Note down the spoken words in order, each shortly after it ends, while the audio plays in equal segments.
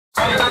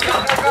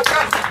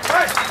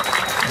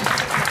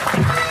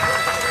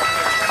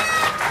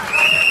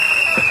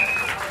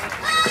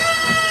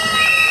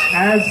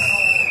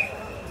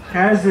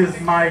As is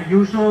my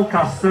usual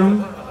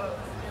custom,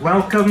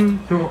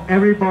 welcome to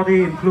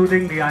everybody,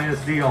 including the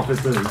ISD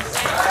officers.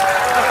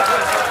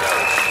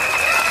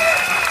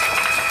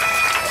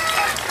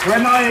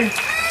 When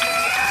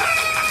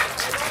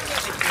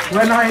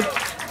I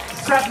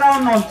sat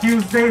down on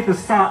Tuesday to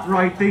start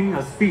writing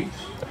a speech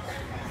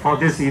for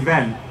this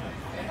event,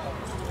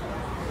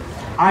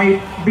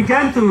 I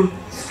began to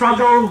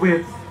struggle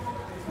with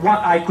what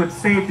I could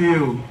say to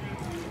you,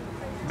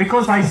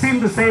 because I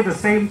seem to say the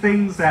same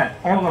things at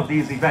all of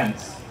these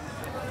events.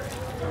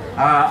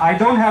 I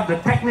don't have the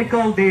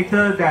technical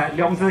data that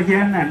Leong Tze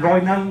Hien and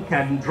Roy Nung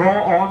can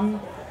draw on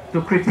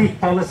to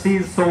critique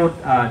policies so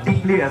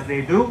deeply as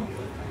they do.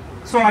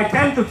 So I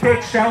tend to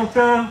take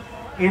shelter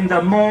in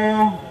the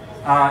more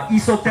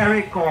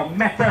esoteric or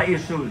meta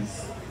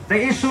issues, the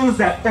issues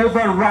that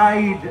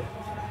override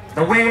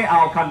the way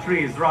our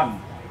country is run.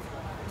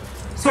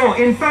 So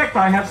in fact,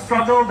 I have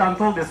struggled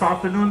until this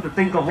afternoon to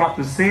think of what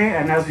to say,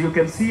 and as you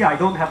can see, I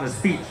don't have a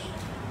speech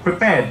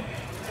prepared.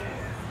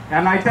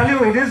 And I tell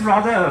you, it is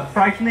rather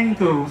frightening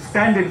to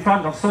stand in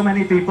front of so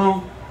many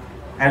people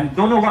and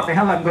don't know what the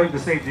hell I'm going to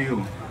say to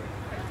you.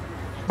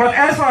 But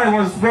as I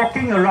was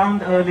walking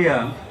around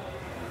earlier,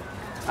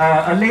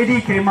 a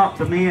lady came up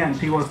to me and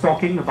she was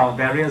talking about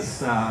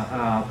various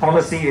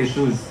policy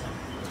issues.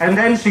 And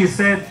then she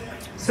said,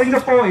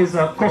 Singapore is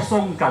a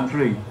kosong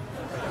country.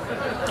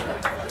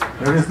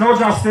 There is no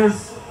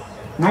justice,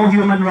 no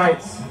human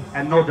rights,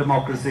 and no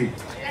democracy.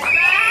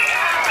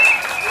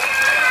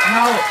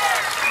 Now,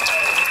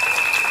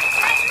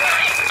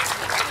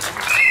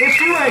 if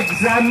you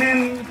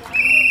examine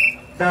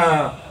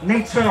the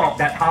nature of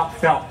that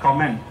heartfelt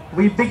comment,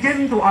 we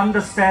begin to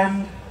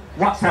understand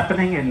what's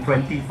happening in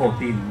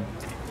 2014.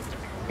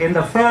 In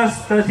the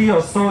first 30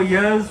 or so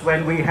years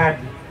when we had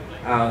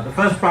the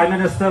first Prime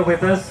Minister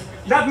with us,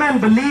 that man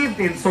believed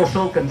in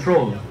social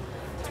control.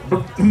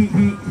 But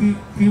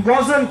he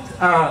wasn't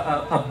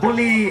a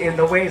bully in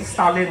the way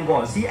Stalin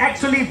was. He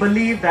actually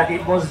believed that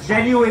it was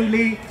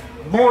genuinely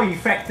more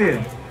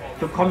effective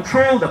to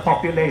control the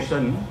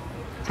population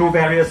through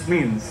various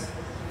means.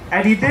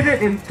 And he did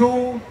it in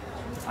two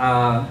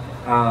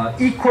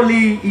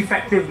equally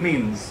effective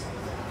means.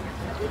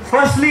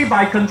 Firstly,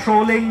 by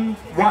controlling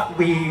what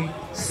we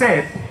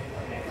said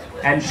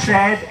and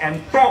shared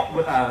and thought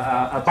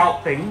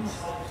about things.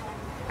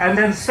 And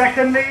then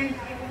secondly,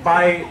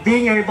 by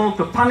being able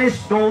to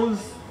punish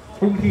those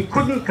whom he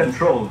couldn't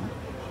control.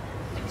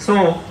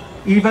 So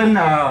even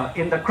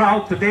in the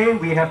crowd today,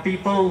 we have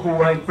people who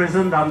were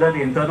imprisoned under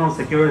the Internal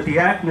Security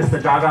Act.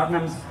 Mr.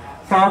 Jaratnam's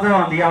father,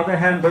 on the other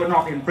hand, though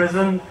not in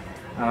prison,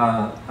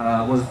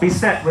 was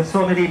beset with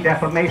so many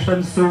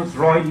defamation suits.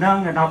 Roy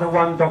Nung, another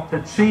one,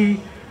 Dr. Chi,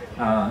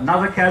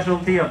 another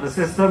casualty of the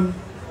system.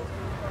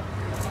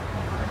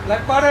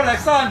 Like father, like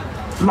son.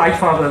 Like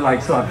father,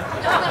 like son.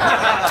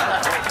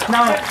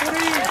 Now,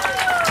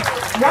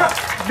 what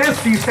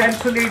this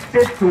essentially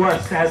did to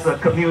us as a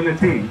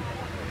community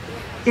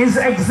is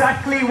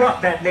exactly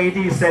what that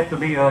lady said to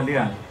me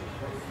earlier.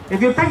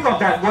 If you think of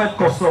that word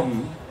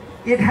kosong,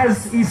 it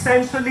has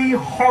essentially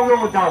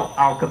hollowed out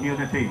our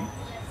community.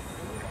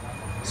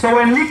 So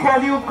when Lee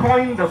Kuan Yew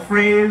coined the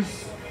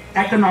phrase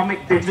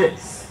economic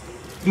digits,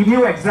 he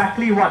knew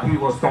exactly what he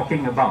was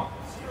talking about.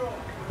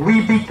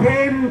 We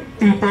became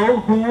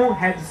people who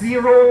had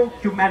zero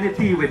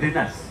humanity within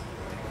us.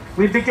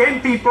 We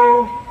became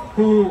people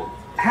who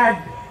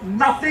had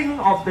nothing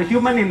of the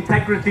human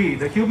integrity,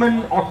 the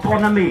human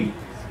autonomy,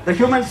 the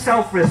human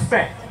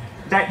self-respect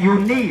that you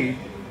need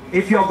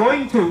if you're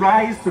going to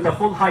rise to the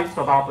full heights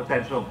of our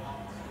potential.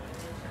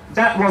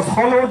 That was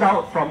hollowed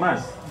out from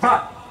us.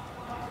 But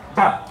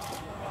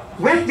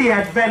with the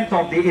advent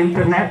of the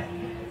internet,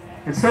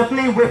 and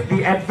certainly with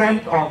the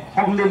advent of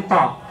Hong Lim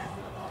Park,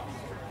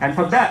 and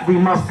for that we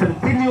must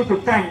continue to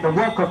thank the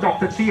work of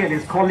Dr. Chi and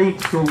his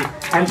colleagues who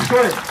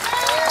ensured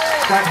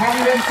that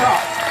Hong Lim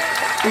Park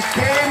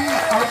became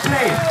a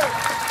place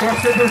for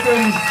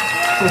citizens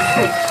to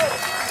speak.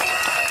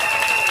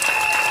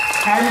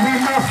 And we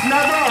must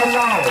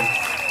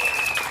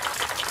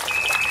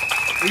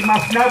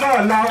never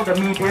allow the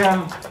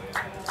media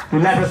to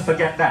let us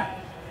forget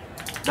that.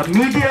 The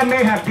media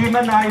may have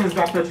demonized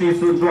Dr. Chee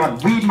Soon Juan.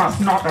 We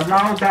must not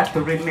allow that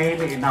to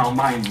remain in our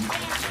minds.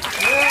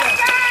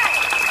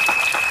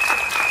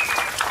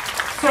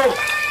 So,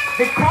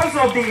 because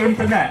of the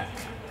internet,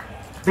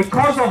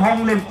 because of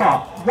Hong Lim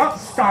Park, what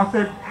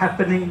started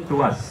happening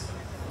to us?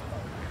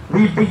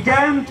 We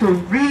began to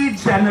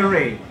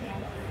regenerate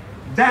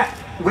that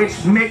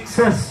which makes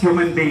us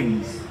human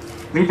beings.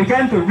 We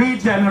began to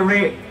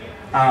regenerate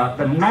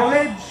the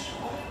knowledge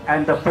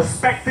and the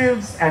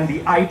perspectives and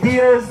the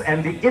ideas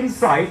and the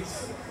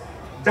insights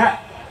that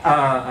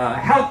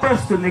help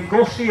us to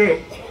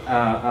negotiate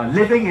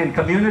living in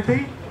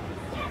community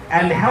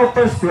and help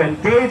us to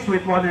engage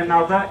with one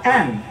another.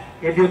 And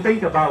if you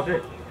think about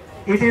it,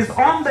 it is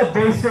on the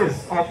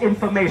basis of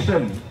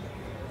information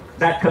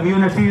that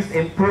communities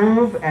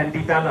improve and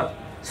develop.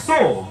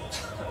 So,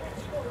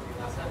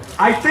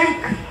 I think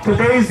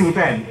today's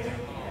event,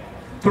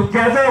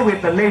 together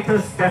with the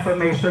latest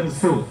defamation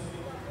suit,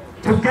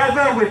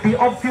 together with the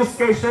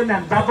obfuscation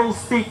and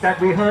doublespeak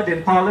that we heard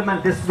in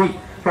Parliament this week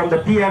from the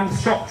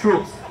PM's shock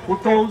troops, who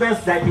told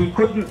us that they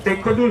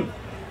couldn't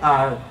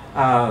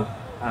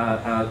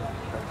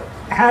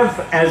have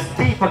as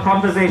deep a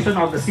conversation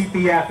on the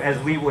CPF as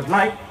we would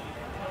like.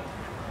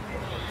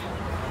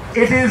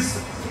 It is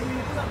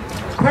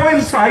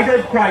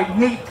coincided quite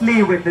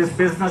neatly with this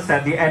business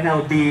at the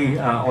NLB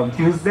on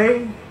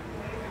Tuesday,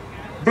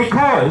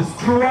 because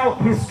throughout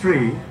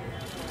history,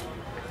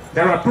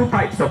 there are two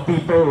types of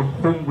people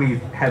whom we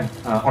have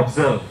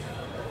observed.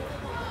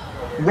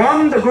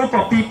 One, the group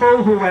of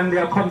people who, when they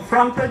are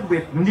confronted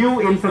with new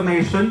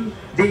information,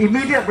 the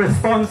immediate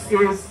response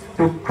is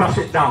to crush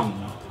it down.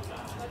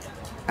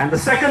 And the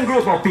second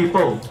group of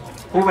people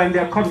who, when they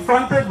are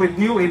confronted with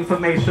new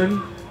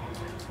information,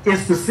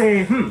 is to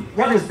say,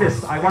 what is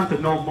this? I want to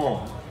know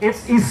more.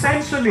 It's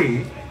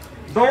essentially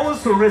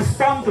those who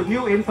respond to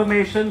new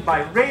information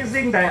by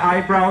raising their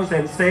eyebrows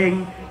and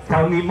saying,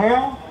 tell me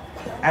more,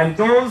 and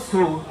those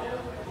who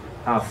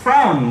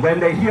frown when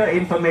they hear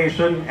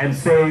information and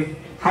say,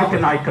 how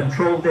can I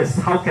control this?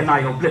 How can I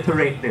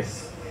obliterate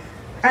this?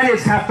 And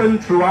it's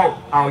happened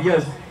throughout our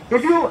years.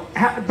 If you,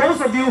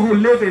 those of you who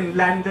live in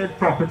landed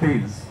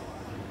properties,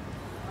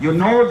 you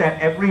know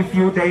that every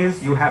few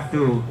days you have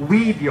to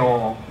weed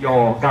your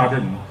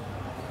garden.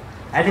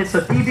 And it's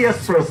a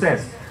tedious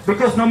process,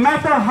 because no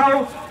matter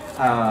how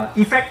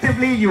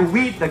effectively you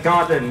weed the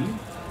garden,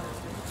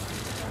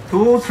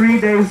 2-3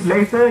 days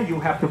later you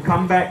have to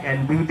come back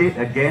and weed it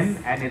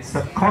again, and it's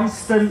a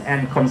constant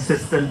and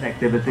consistent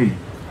activity.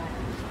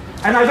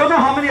 And I don't know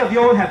how many of you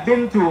all have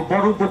been to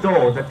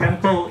Borobudur, the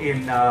temple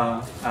in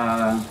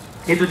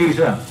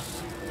Indonesia.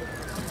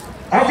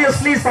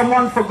 Obviously,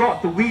 someone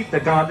forgot to weed the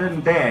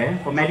garden there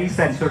for many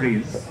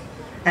centuries.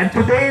 And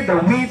today, the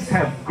weeds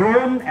have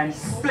grown and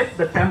split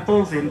the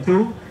temples in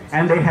two,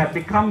 and they have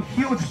become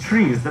huge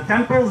trees. The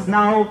temples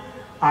now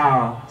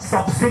are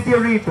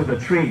subsidiary to the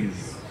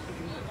trees.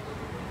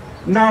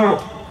 Now,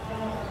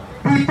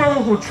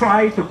 people who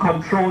try to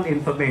control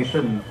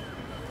information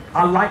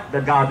are like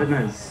the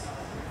gardeners.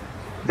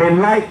 They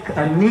like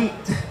a neat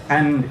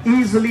and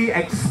easily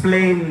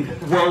explained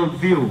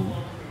worldview.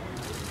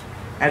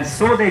 And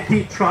so they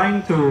keep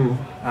trying to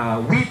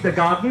weed the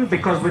garden,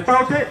 because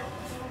without it,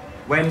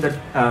 when the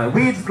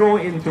weeds grow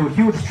into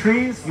huge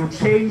trees, you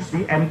change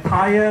the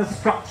entire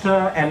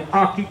structure and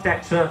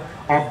architecture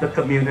of the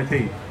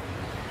community.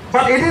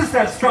 But it is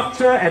that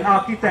structure and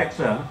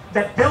architecture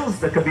that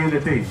builds the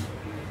community.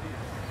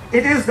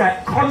 It is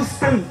that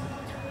constant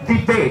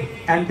debate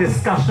and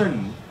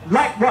discussion,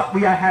 like what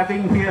we are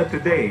having here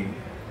today,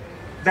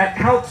 that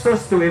helps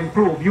us to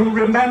improve. You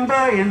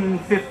remember in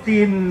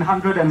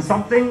 1500 and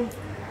something,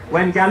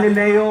 when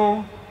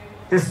Galileo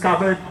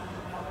discovered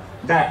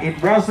that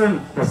it wasn't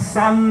the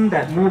sun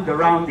that moved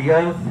around the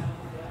earth,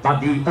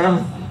 but the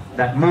earth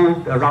that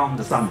moved around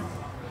the sun.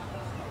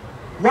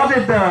 What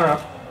did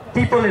the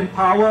people in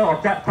power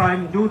of that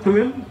time do to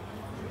him?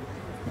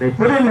 They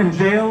put him in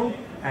jail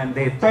and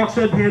they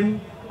tortured him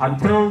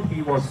until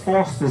he was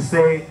forced to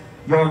say,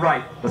 you're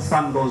right, the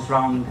sun goes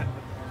round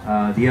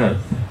the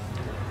earth.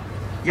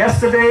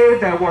 Yesterday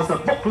there was a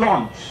book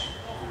launch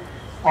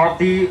of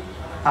the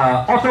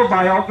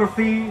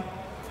autobiography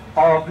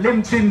of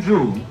Lim Chin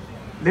Ju.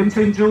 Lim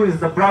Chin Ju is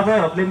the brother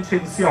of Lim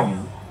Chin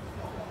Siong,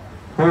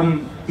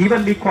 whom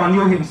even Lee Kuan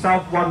Yew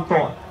himself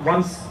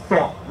once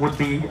thought would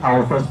be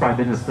our first Prime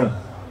Minister.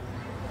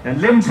 And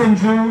Lim Chin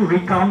Ju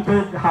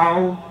recounted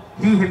how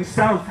he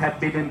himself had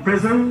been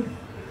imprisoned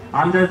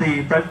under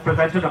the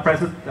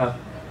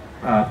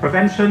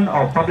Prevention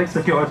of Public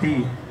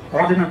Security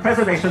Ordinance,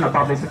 Preservation of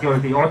Public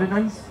Security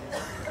Ordinance,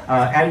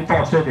 and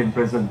tortured in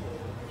prison.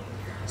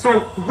 So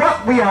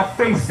what we are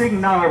facing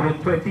now in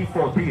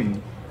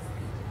 2014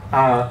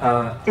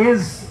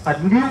 is a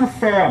new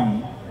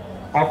form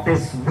of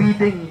this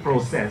weeding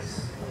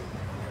process.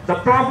 The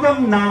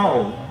problem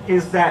now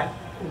is that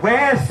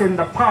whereas in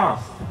the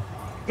past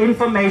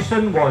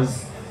information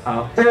was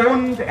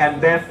owned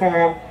and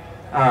therefore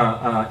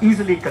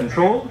easily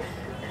controlled,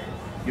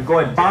 you go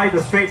and buy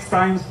the Straits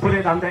Times, put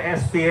it under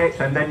SPH,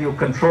 and then you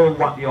control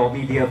what your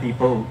media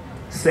people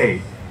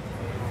say.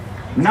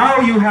 Now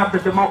you have the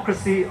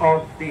democracy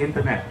of the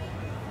internet.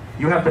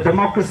 You have the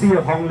democracy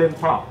of Hong Lim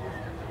Park.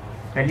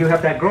 And you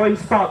have that growing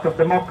spark of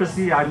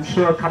democracy, I'm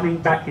sure, coming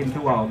back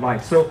into our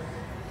lives. So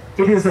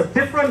it is a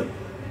different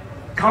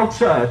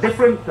culture, a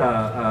different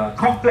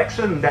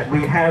complexion that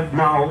we have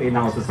now in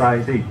our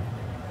society.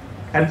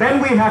 And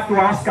then we have to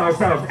ask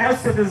ourselves,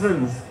 as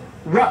citizens,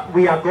 what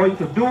we are going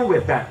to do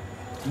with that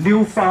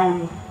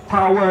newfound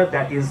power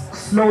that is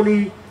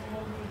slowly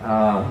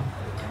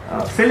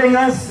filling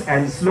us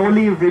and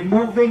slowly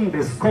removing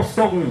this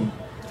kosong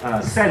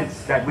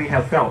sense that we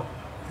have felt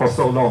for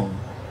so long.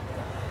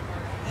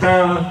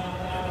 The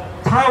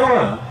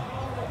power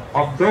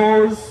of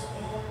those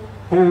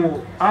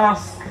who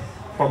ask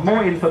for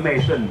more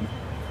information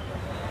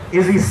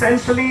is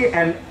essentially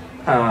and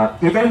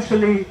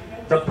eventually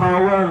the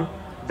power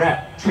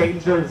that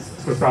changes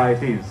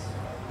societies.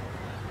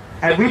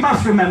 And we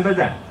must remember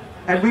that.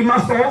 And we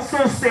must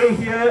also say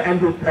here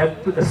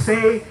and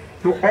say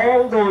to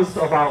all those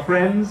of our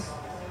friends,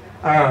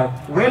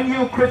 when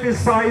you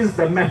criticize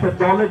the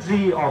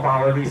methodology of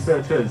our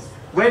researchers,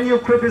 when you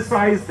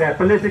criticize their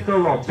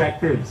political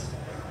objectives,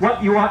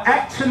 what you are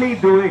actually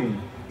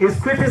doing is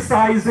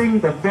criticizing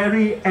the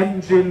very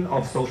engine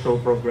of social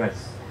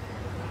progress.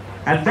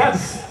 And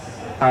that's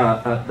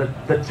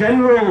the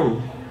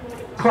general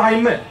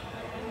climate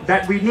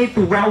that we need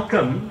to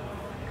welcome,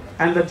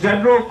 and the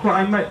general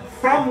climate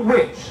from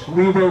which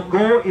we will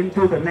go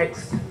into the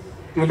next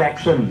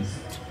elections.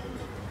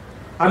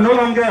 I'm no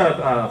longer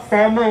a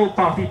formal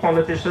party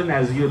politician,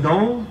 as you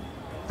know,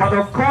 but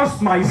of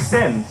course my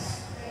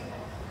sense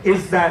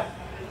is that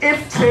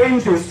if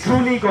change is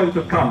truly going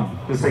to come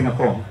to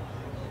Singapore,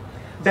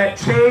 that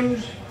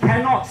change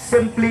cannot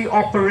simply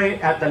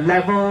operate at the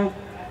level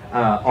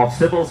of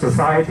civil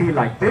society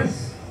like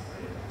this,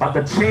 but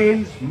the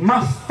change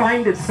must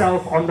find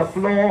itself on the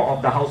floor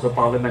of the House of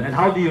Parliament. And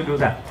how do you do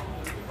that?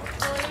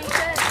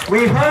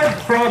 We heard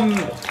from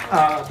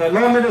the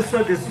Law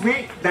Minister this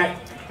week that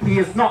he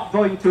is not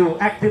going to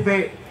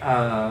activate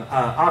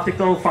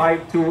Article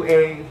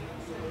 5(2)(a)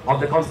 of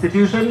the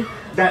Constitution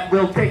that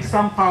will take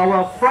some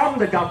power from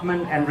the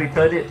government and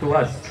return it to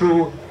us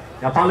through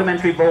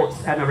parliamentary votes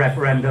and a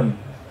referendum.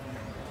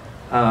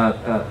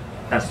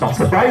 That's not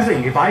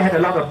surprising. If I had a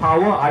lot of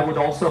power, I would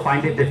also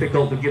find it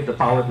difficult to give the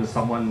power to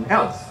someone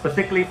else,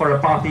 particularly for a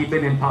party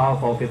been in power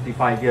for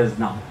 55 years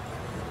now.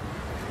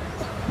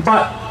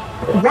 But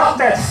what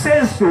that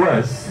says to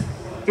us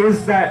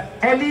is that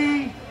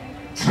any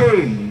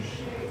change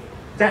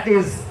that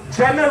is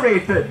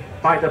generated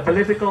by the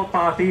political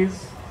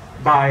parties,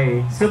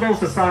 by civil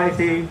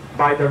society,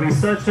 by the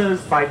researchers,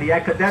 by the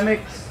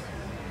academics,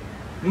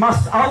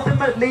 must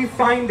ultimately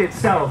find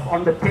itself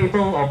on the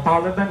table of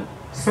Parliament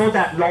so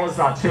that laws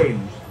are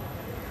changed.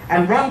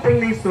 And one thing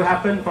needs to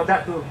happen for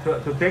that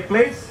to take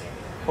place,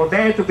 for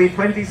there to be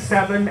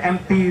 27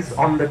 MPs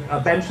on the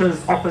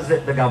benches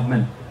opposite the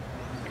government.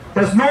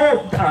 There's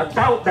no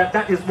doubt that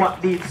that is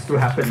what needs to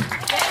happen,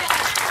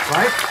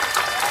 right?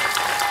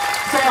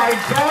 So I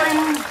join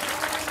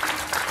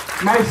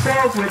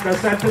myself with the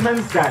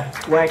sentiments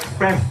that were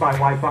expressed by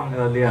Wijeysingha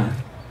earlier.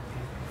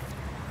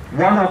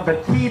 One of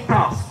the key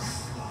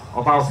tasks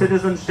of our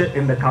citizenship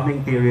in the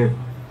coming period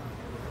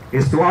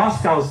is to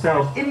ask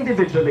ourselves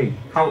individually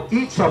how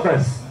each of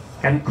us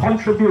can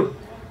contribute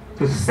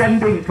to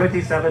sending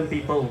 27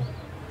 people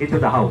into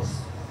the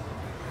House.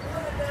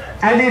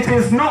 And it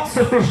is not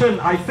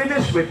sufficient, I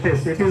finish with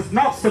this, it is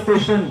not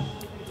sufficient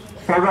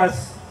for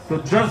us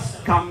to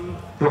just come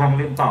to Hong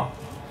Lim Park.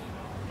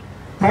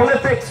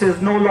 Politics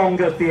is no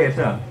longer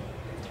theatre.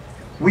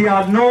 We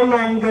are no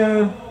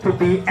longer to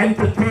be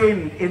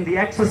entertained in the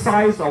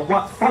exercise of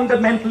what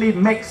fundamentally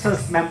makes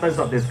us members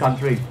of this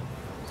country.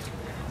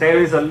 There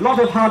is a lot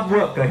of hard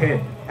work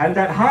ahead, and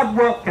that hard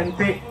work can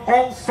take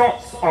all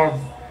sorts of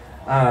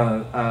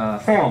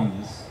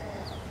forms.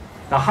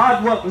 The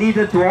hard work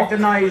needed to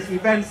organize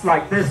events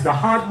like this, the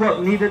hard work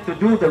needed to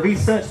do the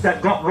research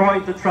that got Roy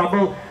into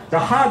trouble, the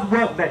hard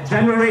work that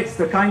generates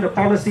the kind of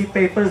policy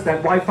papers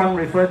that Wijeysingha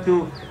referred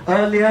to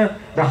earlier,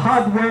 the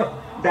hard work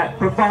that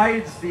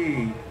provides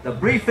the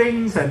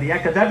briefings and the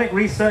academic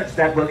research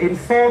that will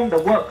inform the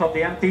work of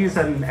the MPs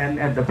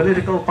and the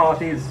political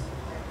parties,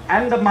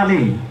 and the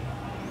money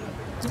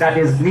that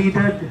is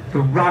needed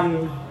to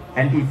run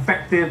an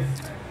effective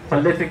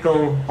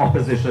political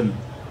opposition.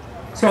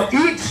 So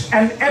each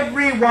and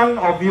every one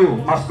of you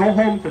must go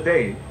home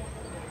today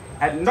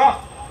and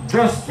not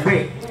just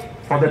wait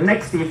for the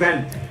next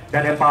event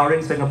that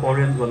Empowering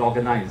Singaporeans will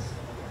organize.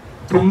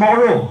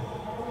 Tomorrow,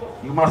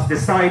 you must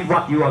decide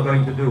what you are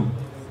going to do.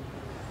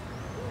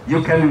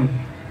 You can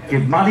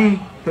give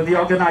money to the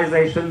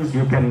organizations,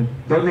 you can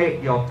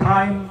donate your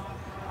time.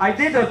 I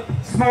did a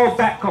small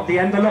back of the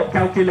envelope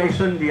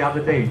calculation the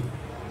other day.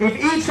 If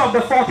each of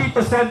the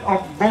 40%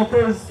 of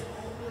voters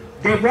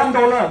gave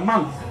 $1 a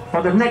month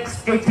for the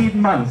next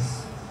 18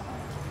 months,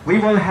 we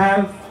will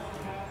have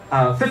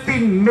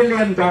 $15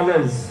 million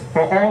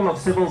for all of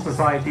civil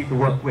society to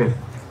work with.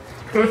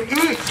 If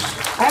each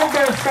of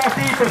those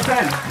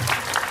 40%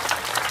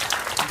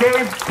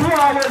 gave 2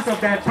 hours of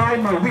their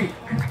time a week,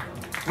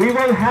 we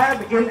will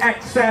have in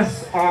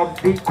excess of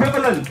the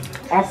equivalent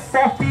of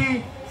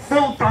 40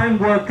 full-time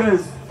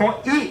workers for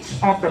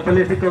each of the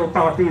political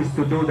parties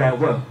to do their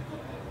work.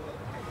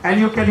 And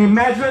you can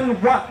imagine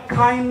what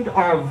kind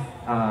of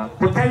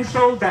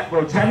potential that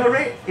will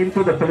generate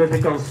into the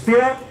political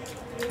sphere.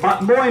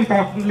 But more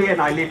importantly,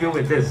 and I leave you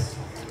with this,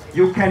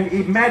 you can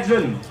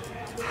imagine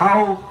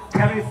how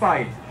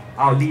terrified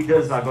our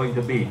leaders are going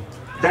to be.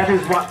 That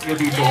is what you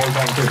need to hold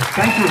on to.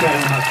 Thank you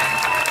very much.